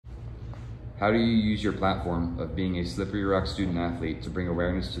How do you use your platform of being a Slippery Rock student athlete to bring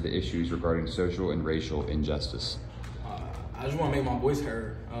awareness to the issues regarding social and racial injustice? I just want to make my voice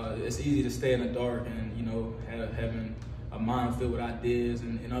heard. It's easy to stay in the dark and, having a mind filled with ideas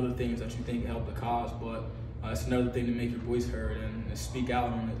and other things that you think help the cause, but it's another thing to make your voice heard and speak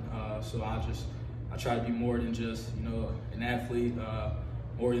out on it. So I try to be more than just, an athlete,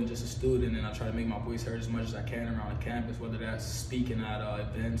 more than just a student, and I try to make my voice heard as much as I can around the campus, whether that's speaking at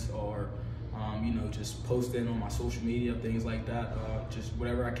events or, just posting on my social media, things like that. Just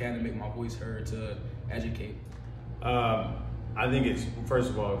whatever I can to make my voice heard, to educate. I think it's, first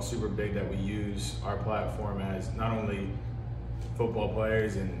of all, super big that we use our platform as not only football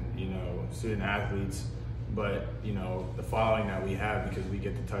players and, student athletes, but, the following that we have, because we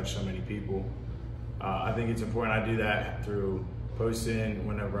get to touch so many people. I think it's important I do that through posting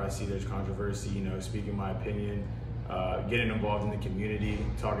whenever I see there's controversy, speaking my opinion, getting involved in the community,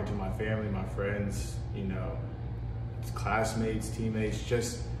 talking to my family, my friends, classmates, teammates,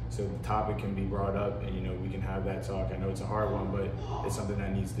 just so the topic can be brought up and we can have that talk. I know it's a hard one, but it's something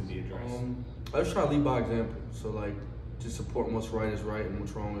that needs to be addressed. I just try to lead by example. So just supporting what's right is right and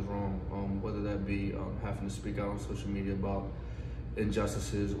what's wrong is wrong. Whether that be having to speak out on social media about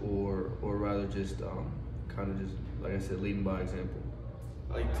injustices or rather just kind of just, like I said, leading by example.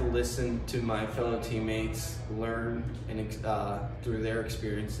 I like to listen to my fellow teammates, learn and through their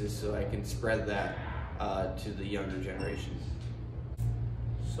experiences, so I can spread that to the younger generations.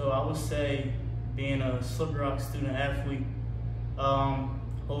 So I would say being a Slippery Rock student athlete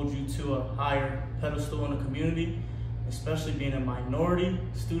holds you to a higher pedestal in the community, especially being a minority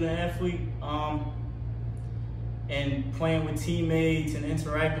student athlete, and playing with teammates and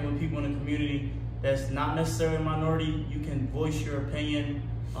interacting with people in the community that's not necessarily a minority. You can voice your opinion,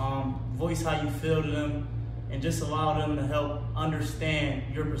 voice how you feel to them, and just allow them to help understand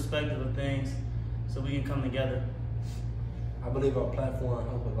your perspective of things so we can come together. I believe our platform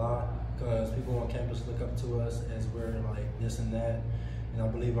helped a lot because people on campus look up to us as we're like this and that. And I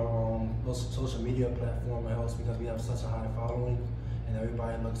believe our social media platform helps because we have such a high following and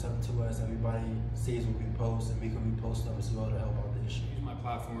everybody looks up to us, everybody sees what we post, and we can repost them as well to help out the issue. I use my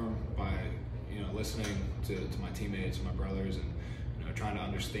platform by listening to my teammates and my brothers and trying to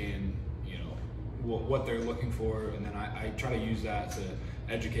understand what they're looking for, and then I try to use that to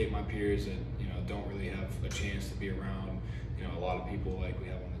educate my peers that don't really have a chance to be around a lot of people like we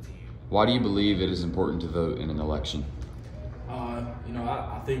have on the team. Why do you believe it is important to vote in an election?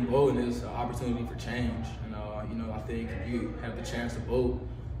 I think voting is an opportunity for change. I think if you have the chance to vote,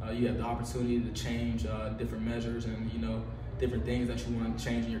 you have the opportunity to change different measures and different things that you want to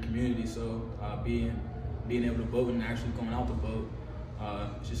change in your community. So being able to vote and actually going out to vote,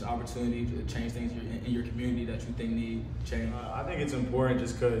 it's just an opportunity to change things in your community that you think need change. I think it's important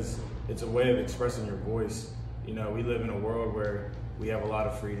just because it's a way of expressing your voice. We live in a world where we have a lot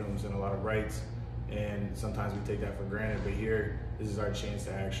of freedoms and a lot of rights, and sometimes we take that for granted, but here, this is our chance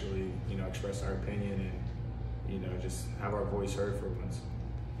to actually, express our opinion and, just have our voice heard for once.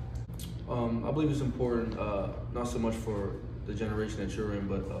 I believe it's important, not so much for the generation that you're in,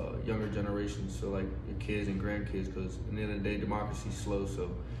 but younger generations, so like your kids and grandkids, because at the end of the day, democracy's slow,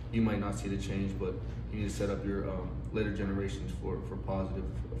 so you might not see the change, but you need to set up your later generations for a positive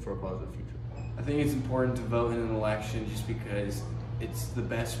future. I think it's important to vote in an election just because it's the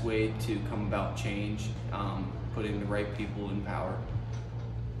best way to come about change, putting the right people in power.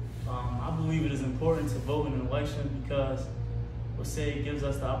 I believe it is important to vote in an election because, let's say, it gives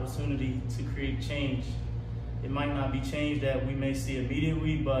us the opportunity to create change. It might not be change that we may see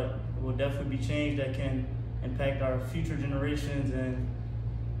immediately, but it will definitely be change that can impact our future generations and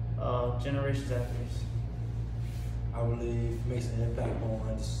generations after us. I believe it makes an impact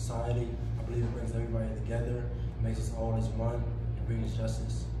on the society. I believe it brings everybody together, it makes us all as one, and brings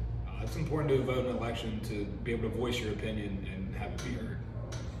justice. It's important to vote in an election to be able to voice your opinion and have it be heard.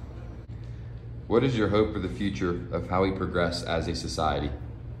 What is your hope for the future of how we progress as a society?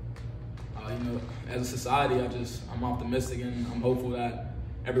 As a society, I'm optimistic and I'm hopeful that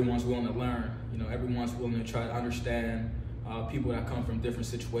everyone's willing to learn. Everyone's willing to try to understand people that come from different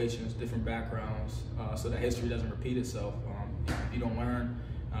situations, different backgrounds, so that history doesn't repeat itself. If you don't learn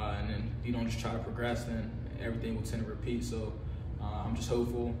and then you don't just try to progress, then everything will tend to repeat. So I'm just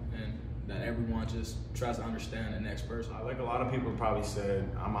hopeful and that everyone just tries to understand the next person. Like a lot of people probably said,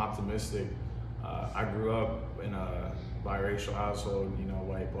 I'm optimistic. I grew up in a biracial household,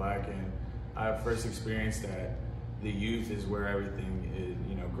 white, black, and I first experienced that the youth is where everything is,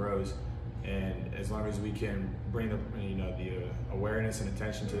 grows. And as long as we can bring the awareness and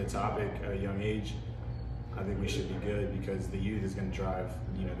attention to the topic at a young age, I think we should be good because the youth is going to drive,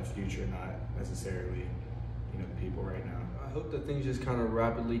 the future, not necessarily, the people right now. I hope that things just kind of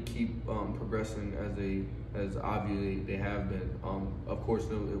rapidly keep progressing as obviously they have been. Of course,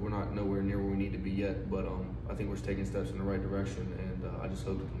 we're not nowhere near where we need to be yet, but I think we're taking steps in the right direction, and I just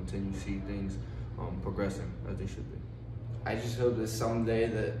hope to continue to see things progressing as they should be. I just hope that someday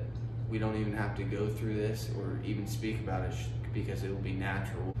that we don't even have to go through this or even speak about it because it will be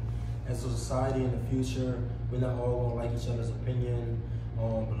natural. As a society in the future, we're not all going to like each other's opinion,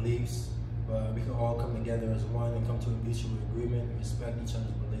 beliefs, but we can all come together as one and come to a mutual agreement and respect each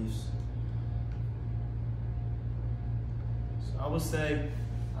other's beliefs. So I would say,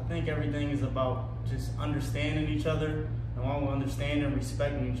 I think everything is about just understanding each other, and while we understand and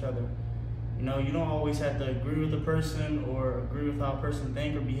respecting each other. You don't always have to agree with the person or agree with how a person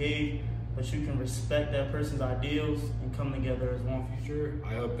think or behave, but you can respect that person's ideals and come together as one. Future,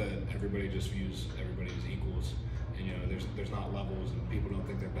 I hope that everybody just views everybody as equals, and there's not levels, and people don't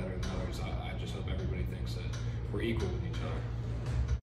think they're better than others. I just hope everybody thinks that we're equal with each other.